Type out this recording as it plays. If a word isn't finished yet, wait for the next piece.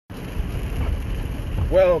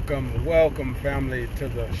Welcome, family, to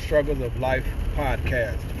the Struggles of Life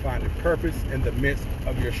podcast, finding purpose in the midst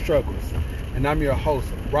of your struggles. And I'm your host,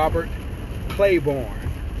 Robert Claiborne.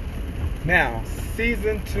 Now,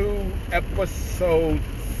 season 2, episode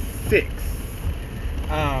 6.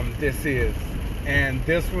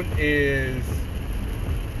 This one is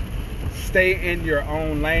stay in your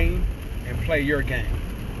own lane and play your game.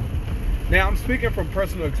 Now, I'm speaking from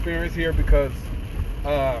personal experience here because,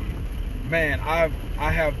 I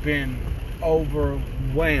have been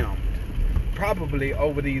overwhelmed probably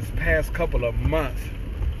over these past couple of months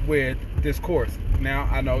with this course. Now,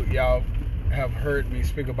 I know y'all have heard me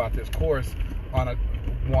speak about this course on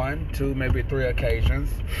one, two, maybe 3 occasions.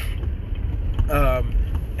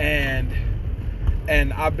 And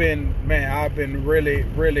I've been really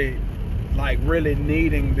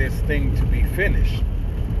needing this thing to be finished,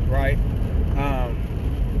 right?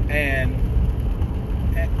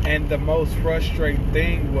 And the most frustrating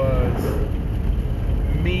thing was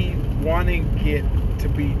me wanting it to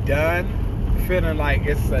be done, feeling like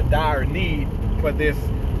it's a dire need for this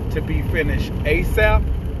to be finished ASAP.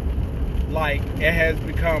 Like, it has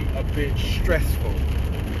become a bit stressful.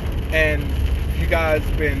 And if you guys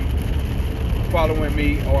been following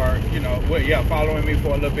me following me for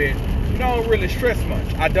a little bit, you don't really stress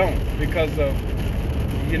much. I don't, because of,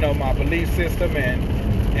 my belief system and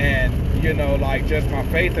just my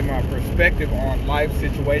faith and my perspective on life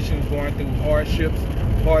situations, going through hardships,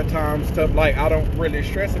 hard times, stuff. Like, I don't really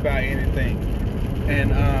stress about anything.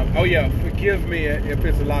 And forgive me if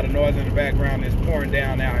it's a lot of noise in the background. It's pouring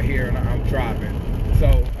down out here and I'm driving,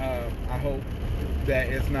 so I hope that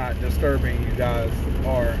it's not disturbing you guys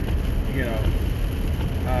or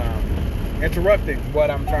interrupting what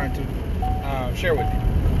I'm trying to share with you.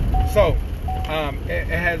 So it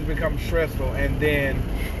has become stressful, and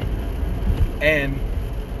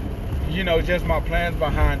just my plans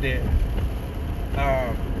behind it,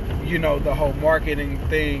 the whole marketing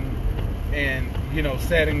thing, and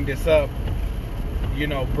setting this up,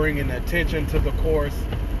 bringing attention to the course,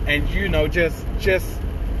 and just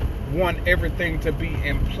want everything to be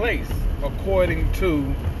in place according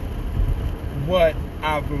to what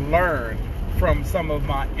I've learned from some of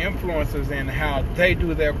my influencers and how they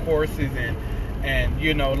do their courses and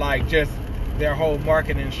just their whole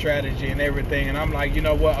marketing strategy and everything. And I'm like,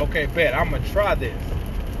 okay, bet, I'm gonna try this.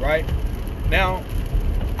 Right now,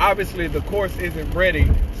 obviously the course isn't ready,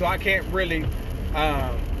 so I can't really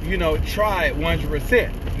try it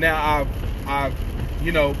 100%. Now I've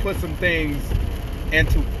put some things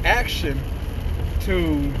into action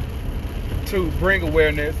to bring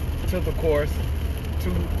awareness to the course,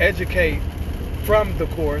 to educate from the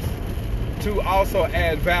course, to also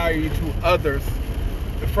add value to others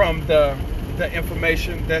from the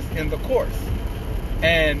information that's in the course.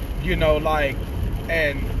 And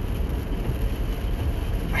and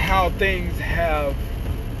how things have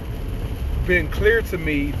been clear to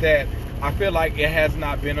me that I feel like it has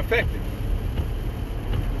not been effective.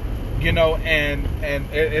 And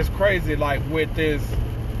it's crazy, like with this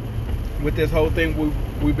whole thing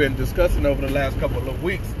we've been discussing over the last couple of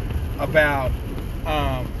weeks about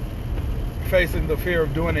facing the fear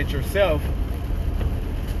of doing it yourself.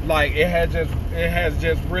 Like, it has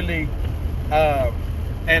just really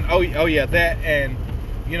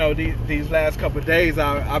these last couple of days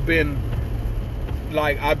I've been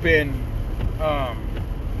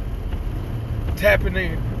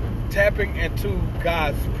tapping into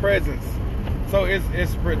God's presence. So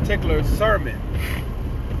it's a particular sermon.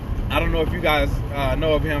 I don't know if you guys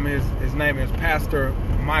know of him. His name is Pastor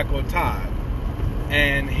Michael Todd,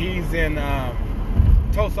 and he's in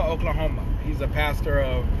Tulsa, Oklahoma. He's a pastor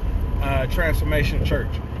of Transformation Church.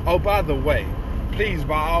 Oh, by the way, please,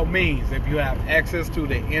 by all means, if you have access to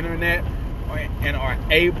the internet and are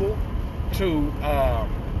able to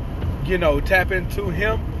tap into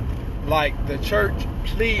him, like the church,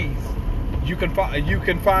 please, you can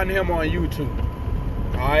find him on YouTube.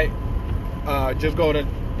 All right, just go to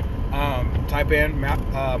type in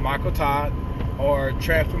Michael Todd or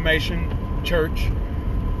Transformation Church,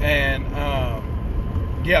 and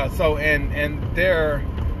and their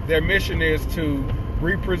mission is to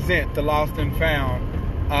represent the lost and found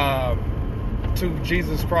to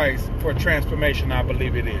Jesus Christ for transformation, I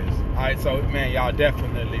believe it is. All right, so man, y'all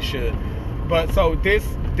definitely should. But so this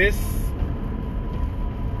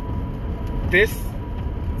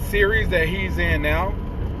series that he's in now,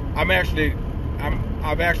 I've actually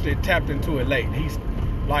tapped into it late.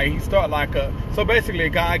 So basically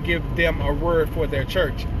God gives them a word for their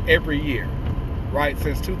church every year, right?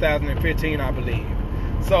 Since 2015, I believe.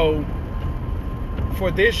 So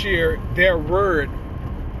for this year, their word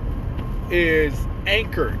is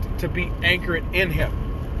anchored, to be anchored in him,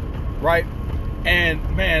 right? And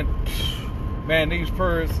man, these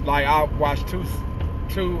first, like, I watched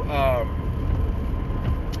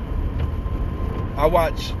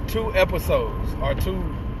two episodes, or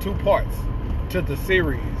two parts to the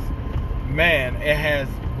series. Man, it has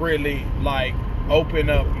really, like, opened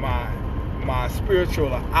up my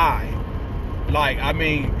spiritual eye. Like, I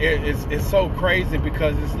mean, it's so crazy,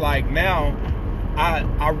 because it's like now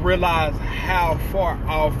I realize how far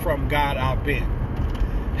off from God I've been.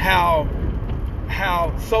 How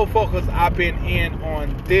so focused I've been in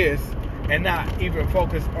on this and not even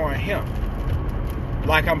focused on him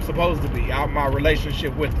like I'm supposed to be, my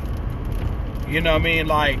relationship with him. You know what I mean?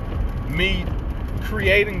 Like, me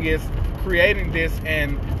creating this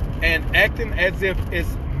and acting as if it's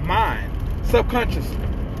mine subconsciously.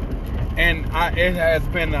 And it has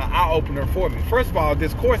been an eye-opener for me. First of all,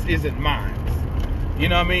 this course isn't mine. You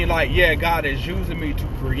know what I mean? Like, yeah, God is using me to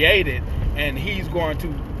create it, and he's going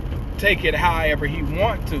to take it however he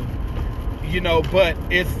wants to, you know, but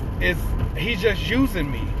he's just using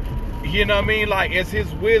me. You know what I mean? Like, it's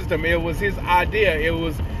his wisdom. It was his idea. It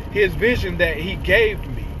was his vision that he gave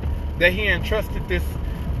me, that he entrusted this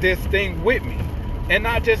thing with me. And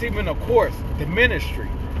not just even a course, the ministry.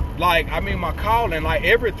 Like, I mean, my calling, like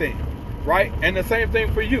everything, right? And the same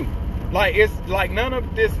thing for you. Like, it's like none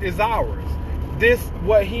of this is ours. This,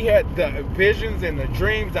 what he had, the visions and the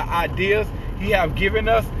dreams, the ideas he have given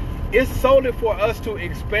us, it's solely for us to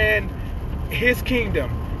expand his kingdom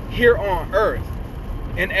here on earth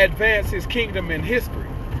and advance his kingdom in history.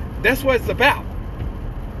 That's what it's about.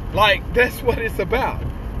 Like, that's what it's about.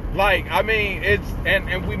 Like, I mean, it's,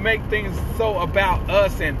 and we make things so about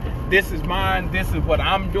us, and this is mine, this is what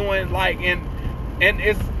I'm doing, like, and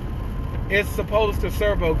it's supposed to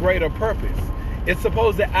serve a greater purpose. It's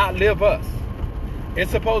supposed to outlive us.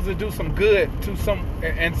 It's supposed to do some good to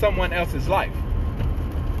someone else's life.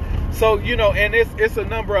 So, you know, and it's a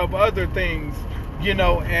number of other things, you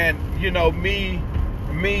know, and, you know, me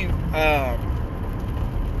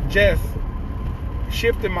just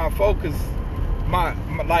shifting my focus,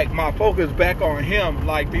 my focus back on him,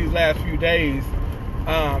 like, these last few days.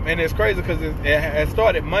 And it's crazy because it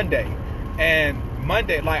started Monday, and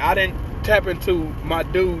Monday, like, I didn't tap into my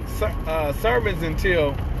dude's sermons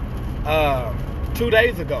until 2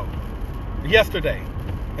 days ago, yesterday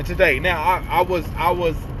and today. Now I was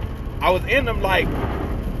in them like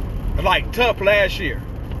tough last year,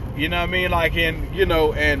 you know what I mean, like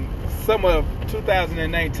in some of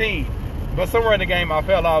 2019, but somewhere in the game I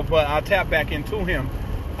fell off, but I tapped back into him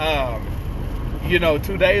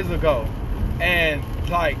 2 days ago, and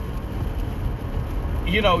like,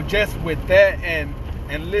 you know, just with that and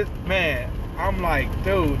man, I'm like,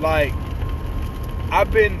 dude, like,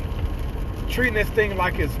 I've been treating this thing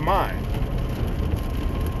like it's mine.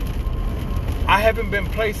 I haven't been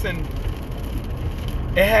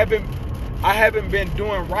I haven't been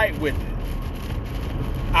doing right with it.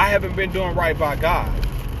 I haven't been doing right by God.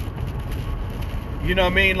 You know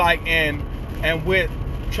what I mean? Like, and with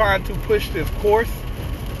trying to push this course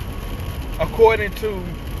according to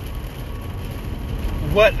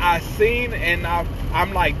what I've seen, and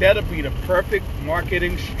I'm like, that'll be the perfect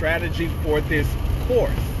marketing strategy for this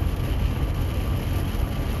course.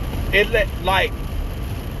 Like,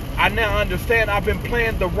 I now understand I've been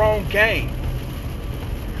playing the wrong game.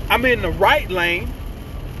 I'm in the right lane,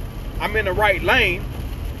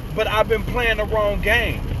 but I've been playing the wrong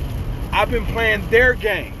game. I've been playing their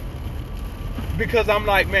game, because I'm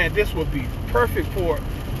like, man, this would be perfect for it.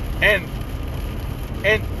 And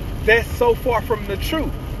that's so far from the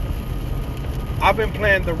truth. I've been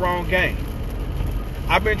playing the wrong game.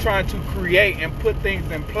 I've been trying to create and put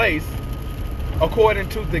things in place according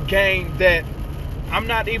to the game that I'm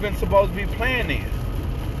not even supposed to be playing in.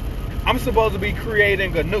 I'm supposed to be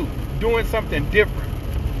creating anew, doing something different.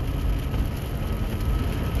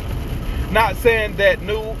 Not saying that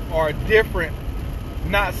new or different,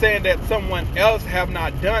 not saying that someone else have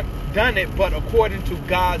not done it, but according to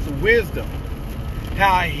God's wisdom,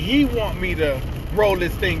 how he want me to roll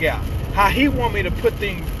this thing out, how he want me to put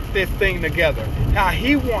this thing together, how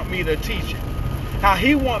he want me to teach it, how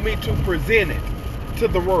he want me to present it to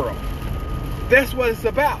the world. That's what it's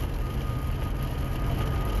about.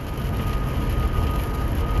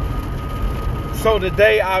 So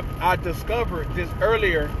today I discovered this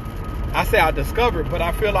earlier. I say I discovered, but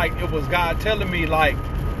I feel like it was God telling me, like,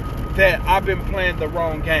 that I've been playing the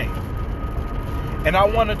wrong game. And I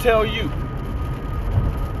want to tell you,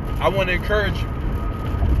 I want to encourage you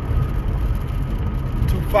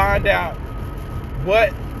to find out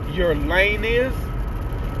what your lane is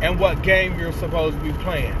and what game you're supposed to be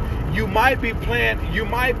playing. you might be in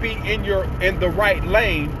the right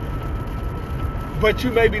lane, but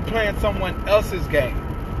you may be playing someone else's game.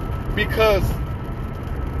 Because,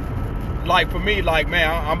 like for me, like, man,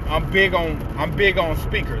 I'm big on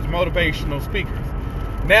speakers, motivational speakers.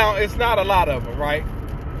 Now, it's not a lot of them, right?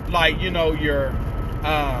 Like, you know, your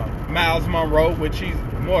Miles Monroe, which he's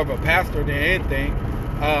more of a pastor than anything.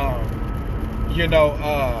 You know,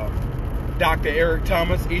 Dr. Eric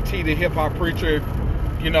Thomas, E.T. the hip hop preacher.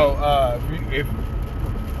 You know, if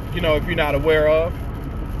you're not aware of,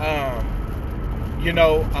 you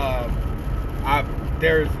know,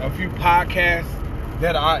 there's a few podcasts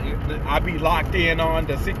that I be locked in on.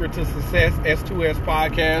 The Secret to Success, S2S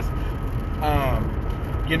podcast.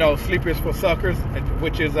 You know, Sleep is for Suckers,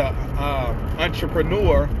 which is a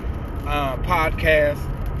entrepreneur podcast,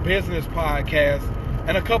 business podcast,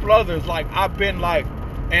 and a couple others. Like, I've been like,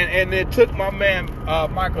 and it took my man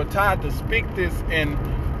Michael Todd to speak this in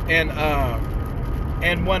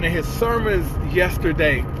one of his sermons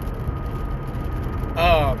yesterday.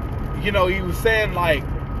 You know, he was saying like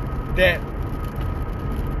that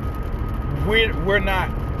we're not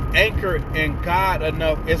anchored in God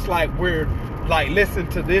enough. It's like we're like, listen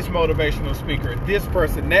to this motivational speaker, this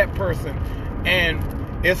person, that person, and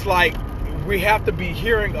it's like we have to be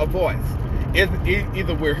hearing a voice.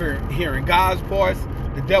 Either we're hearing God's voice,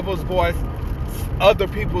 the devil's voice, other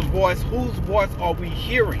people's voice. Whose voice are we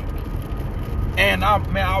hearing? And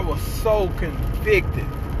I was so convicted.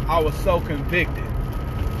 I was so convicted.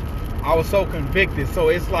 So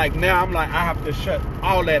it's like, now I'm like, I have to shut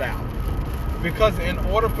all that out. Because in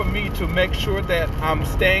order for me to make sure that I'm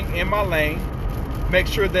staying in my lane, make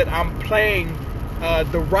sure that I'm playing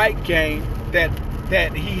the right game that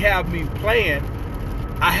he have me playing,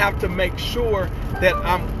 I have to make sure that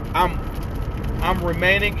I'm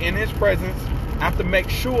remaining in his presence. I have to make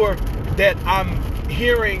sure that I'm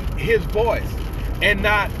hearing his voice and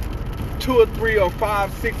not 2 or 3 or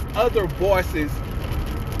 5, 6 other voices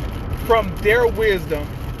from their wisdom,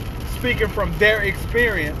 speaking from their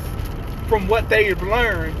experience, from what they've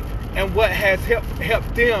learned and what has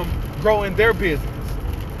helped them grow in their business,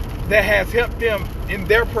 that has helped them in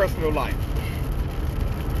their personal life.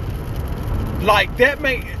 Like, that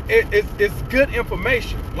it's good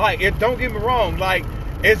information. Like, don't get me wrong, like,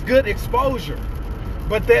 it's good exposure,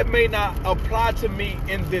 but that may not apply to me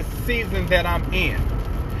in this season that I'm in.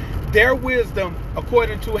 Their wisdom,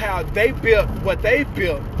 according to how they built what they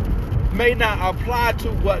built, may not apply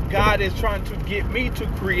to what God is trying to get me to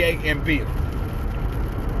create and build.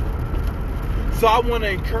 So I want to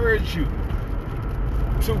encourage you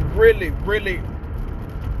to really, really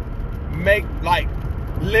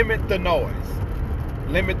limit the noise.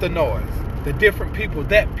 Limit the noise. The different people,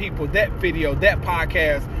 that video, that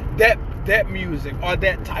podcast, that music, or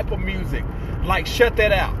that type of music. Like, shut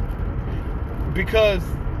that out. Because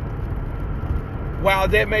while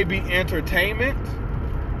that may be entertainment,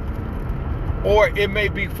 or it may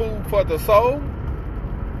be food for the soul,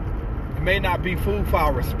 it may not be food for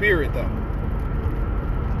our spirit, though.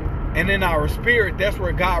 And in our spirit, that's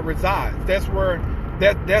where God resides. That's where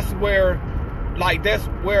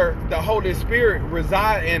the Holy Spirit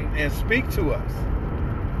resides and speak to us.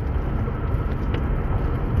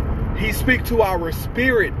 He speaks to our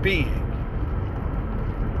spirit being.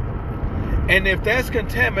 And if that's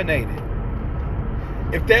contaminated,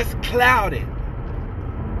 if that's clouded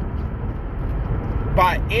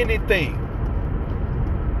by anything,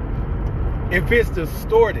 if it's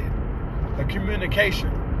distorted, the communication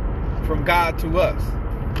from God to us,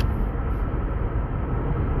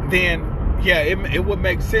 then yeah, it would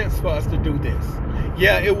make sense for us to do this.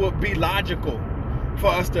 Yeah, it would be logical for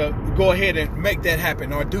us to go ahead and make that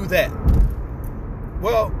happen or do that.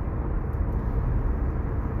 Well,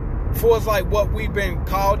 for us, like what we've been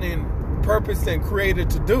called and purposed and created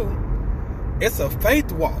to do, it's a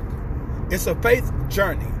faith walk. It's a faith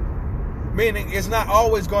journey. Meaning it's not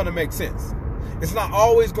always going to make sense. It's not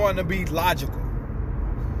always going to be logical.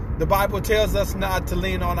 The Bible tells us not to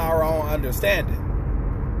lean on our own understanding,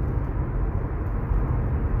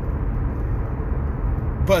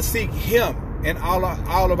 but seek Him in all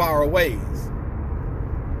of our ways,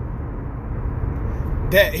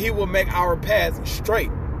 that He will make our path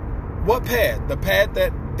straight. What path? The path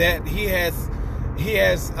that He has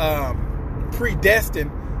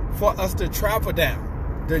predestined for us to travel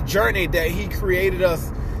down. The journey that He created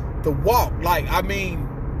us to walk. Like, I mean,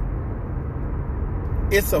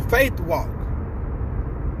 it's a faith walk.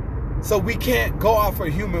 So we can't go off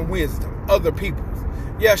of human wisdom, other people's.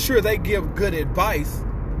 Yeah, sure, they give good advice.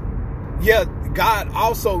 Yeah, God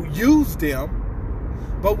also used them,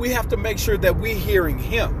 but we have to make sure that we're hearing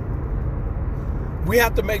Him. We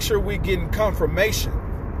have to make sure we're getting confirmation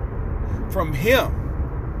from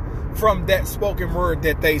him, from that spoken word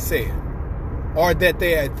that they said or that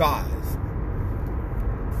they advised.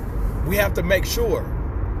 We have to make sure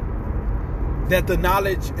that the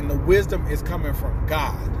knowledge and the wisdom is coming from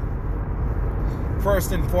God,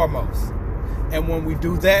 first and foremost. And when we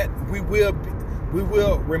do that, we will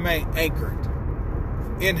remain anchored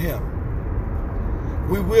in him.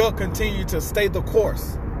 We will continue to stay the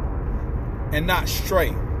course and not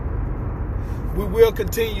stray. We will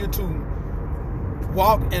continue to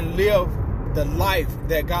walk and live the life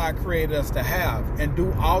that God created us to have and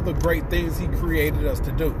do all the great things he created us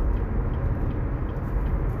to do.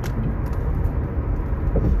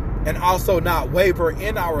 And also not waver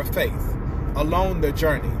in our faith along the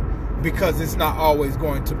journey, because it's not always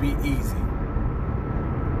going to be easy.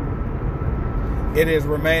 It is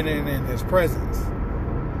remaining in his presence,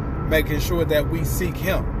 making sure that we seek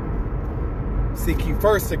him. Seek ye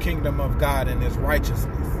first the kingdom of God and his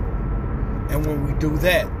righteousness. And when we do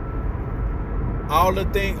that, all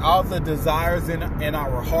the desires in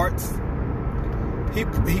our hearts, he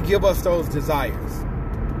give us those desires.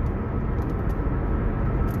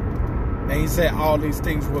 And he said all these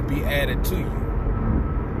things will be added to you.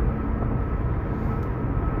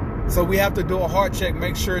 So we have to do a heart check,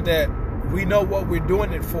 make sure that we know what we're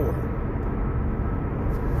doing it for.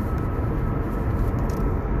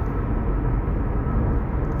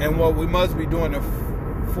 And what we must be doing it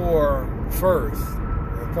for first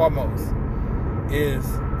and foremost is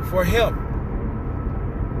for him.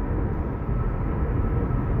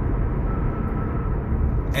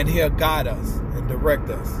 And he'll guide us and direct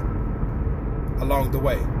us along the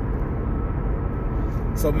way.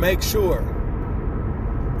 So make sure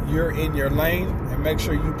you're in your lane and make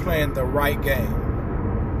sure you're playing the right game.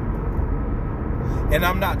 And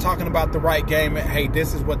I'm not talking about the right game and, hey,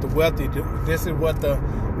 this is what the wealthy do. This is what the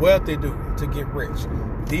wealthy do to get rich.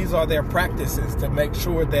 These are their practices to make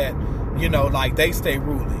sure that, like they stay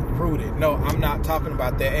rooted. No, I'm not talking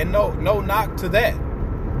about that. And no knock to that.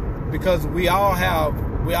 Because we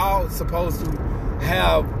all supposed to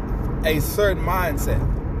have a certain mindset.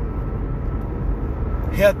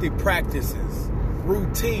 Healthy practices,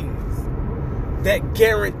 routines that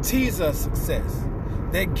guarantees us success,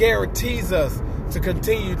 that guarantees us to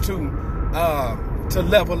continue to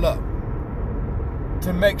level up,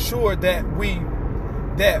 to make sure that we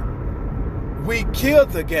kill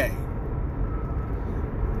the game,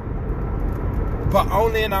 but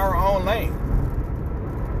only in our own lane,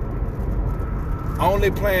 only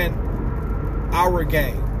playing our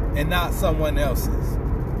game and not someone else's.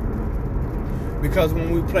 Because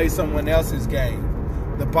when we play someone else's game,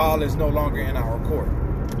 the ball is no longer in our court.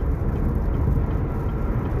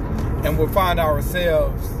 And we'll find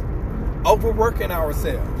ourselves overworking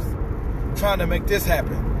ourselves, trying to make this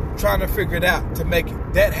happen, trying to figure it out to make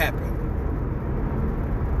that happen.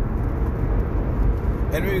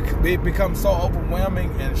 And it becomes so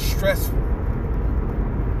overwhelming and stressful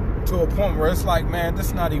to a point where it's like, man, this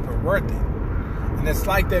is not even worth it. And it's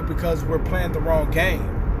like that because we're playing the wrong game.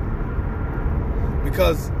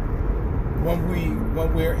 Because when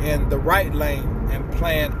we're in the right lane and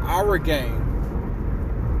playing our game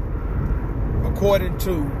according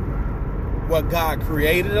to what God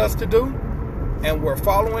created us to do, and we're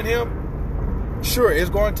following him, sure, it's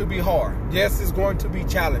going to be hard. Yes, it's going to be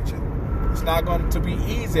challenging. It's not going to be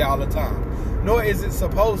easy all the time, nor is it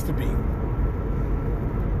supposed to be.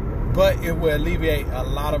 But it will alleviate a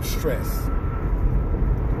lot of stress,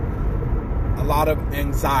 a lot of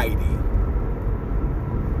anxiety.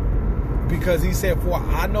 Because he said, for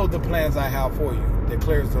I know the plans I have for you,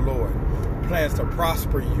 declares the Lord. Plans to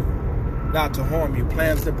prosper you, not to harm you.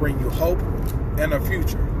 Plans to bring you hope and a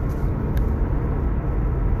future.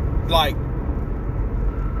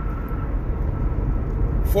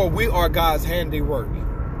 For we are God's handiwork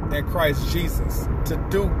in Christ Jesus to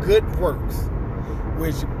do good works,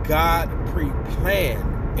 which God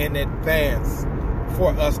pre-planned in advance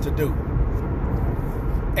for us to do.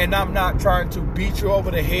 And I'm not trying to beat you over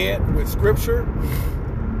the head with scripture,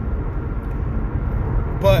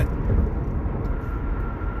 but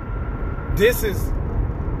this is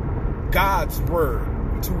God's word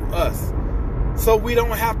to us. So we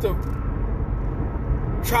don't have to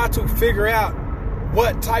try to figure out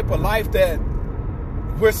what type of life that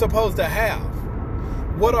we're supposed to have.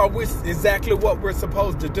 What are we exactly what we're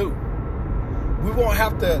supposed to do? We won't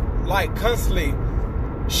have to constantly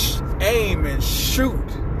aim and shoot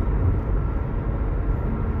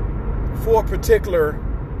for a particular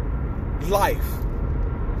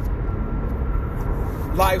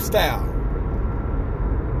lifestyle,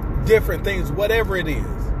 different things, whatever it is.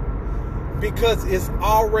 Because it's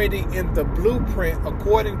already in the blueprint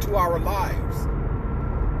according to our lives.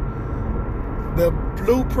 The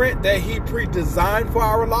blueprint that he pre-designed for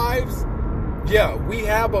our lives, yeah, we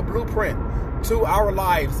have a blueprint to our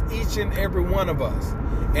lives, each and every one of us.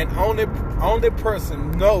 And only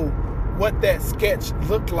person know what that sketch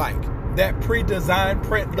looked like, that pre-designed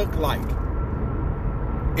print looked like,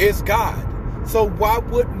 is God. So why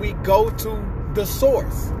wouldn't we go to the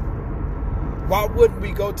source? Why wouldn't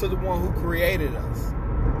we go to the one who created us?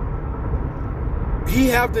 He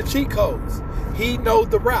have the cheat codes. He knows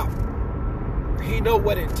the route. He know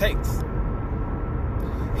what it takes.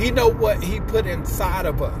 He know what he put inside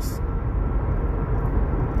of us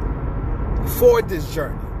for this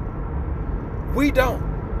journey. We don't.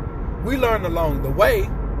 We learn along the way.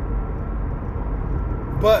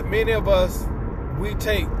 But many of us, we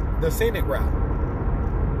take the scenic route.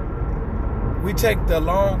 We take the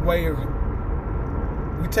long way.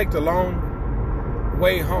 We take the long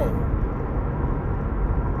way home.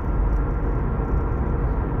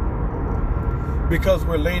 Because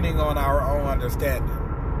we're leaning on our own understanding.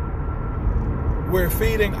 We're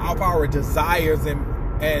feeding off our desires, and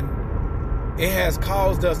it has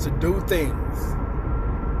caused us to do things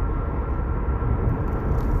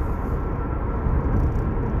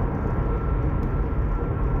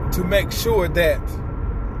to make sure that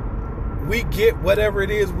we get whatever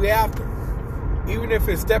it is we're after. Even if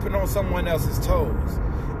it's stepping on someone else's toes.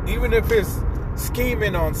 Even if it's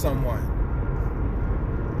scheming on someone.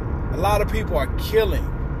 A lot of people are killing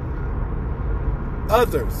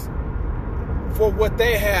others for what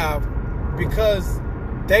they have because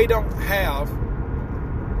they don't have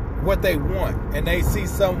what they want. And they see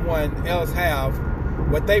someone else have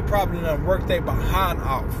what they probably done worked their behind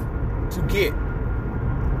off to get,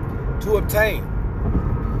 to obtain.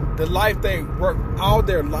 The life they worked all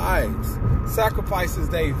their lives, sacrifices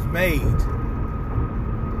they've made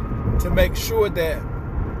to make sure that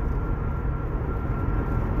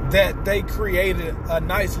they created a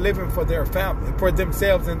nice living for their family, for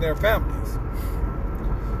themselves and their families,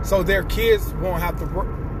 so their kids won't have to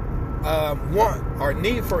want or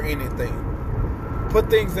need for anything. Put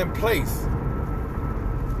things in place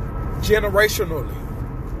generationally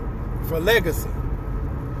for legacy,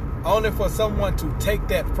 only for someone to take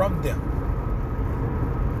that from them.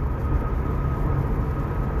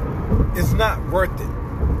 It's not worth it.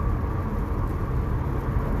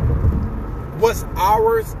 What's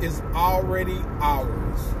ours is already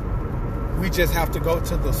ours. We just have to go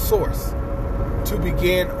to the source to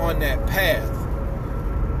begin on that path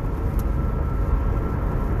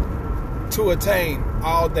to attain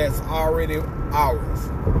all that's already ours.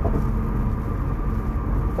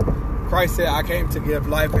 Christ said, I came to give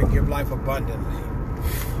life and give life abundantly.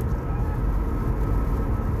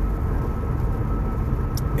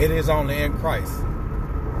 It is only in Christ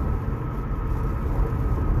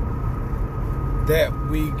that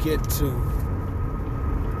we get to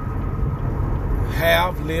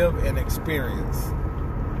have, live, and experience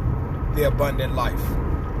the abundant life.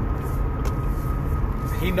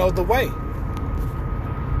 He knows the way.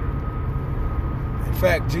 In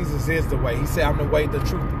fact, Jesus is the way. He said, I'm the way, the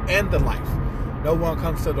truth, and the life. No one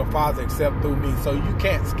comes to the Father except through me. So you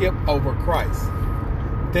can't skip over Christ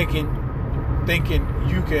thinking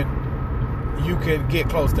you can get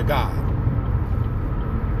close to God.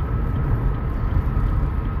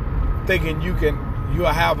 Thinking you'll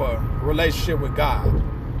have a relationship with God.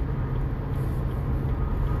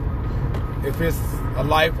 If it's a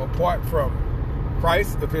life apart from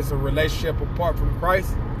Christ, if it's a relationship apart from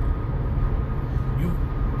Christ,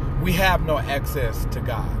 we have no access to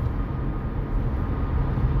God.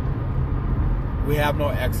 We have no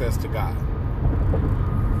access to God.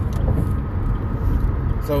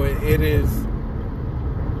 So it is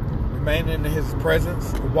remaining in His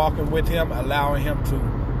presence, walking with Him, allowing Him to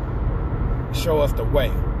show us the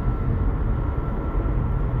way.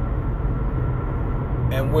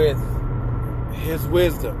 And with His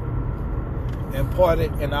wisdom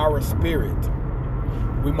imparted in our spirit,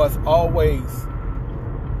 we must always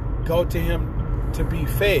go to Him to be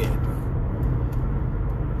fed.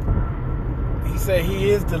 He said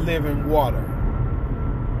He is the living water.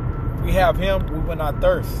 We have Him, we will not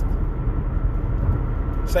thirst.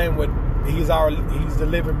 Same with He's the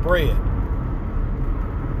living bread.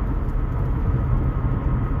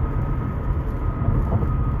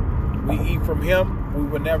 We eat from Him, we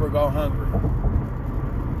will never go hungry.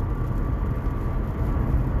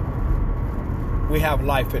 We have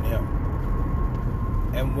life in Him.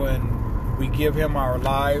 And when we give Him our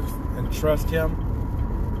lives and trust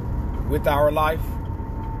Him with our life,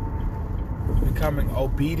 becoming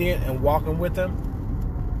obedient and walking with Him,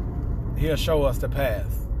 He'll show us the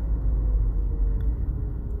path.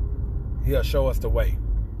 He'll show us the way.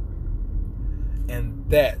 And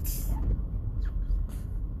that's,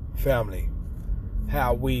 family,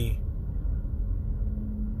 how we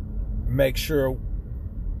make sure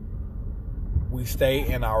we stay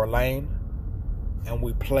in our lane and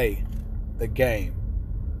we play the game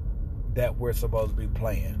that we're supposed to be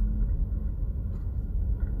playing.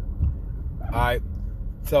 Alright,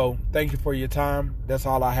 so thank you for your time. That's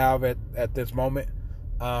all I have at this moment.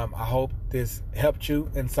 I hope this helped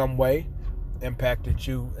you in some way, impacted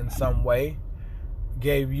you in some way,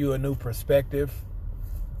 gave you a new perspective.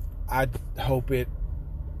 I hope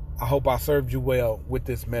I served you well with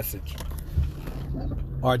this message,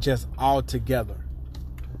 or just all together.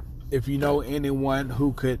 If you know anyone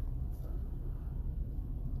who can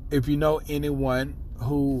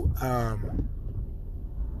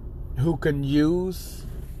use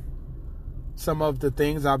some of the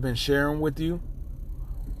things I've been sharing with you,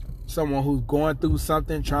 someone who's going through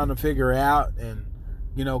something, trying to figure it out, and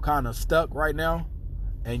kind of stuck right now,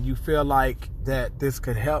 and you feel like that this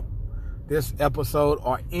could help this episode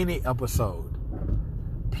or any episode,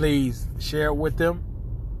 please share it with them.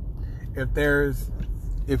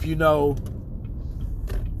 If you know,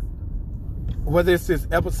 whether it's this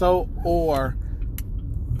episode or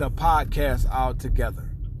the podcast altogether,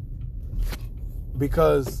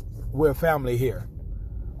 because we're family here.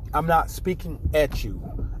 I'm not speaking at you.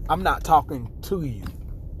 I'm not talking to you.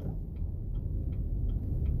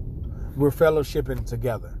 We're fellowshipping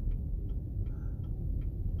together.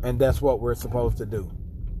 And that's what we're supposed to do.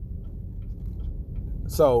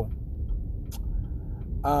 So,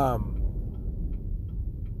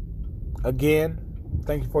 again,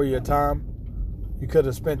 thank you for your time. You could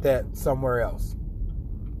have spent that somewhere else,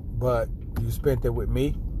 but you spent it with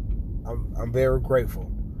me. I'm very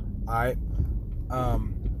grateful. All right.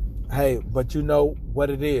 Hey, but you know what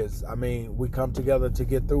it is. I mean, we come together to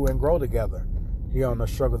get through and grow together here on the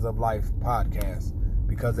Struggles of Life podcast.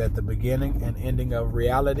 Because at the beginning and ending of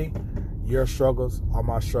reality, your struggles are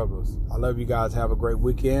my struggles. I love you guys. Have a great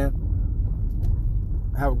weekend.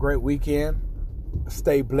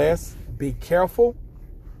 Stay blessed. Be careful.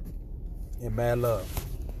 And mad love.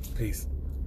 Peace.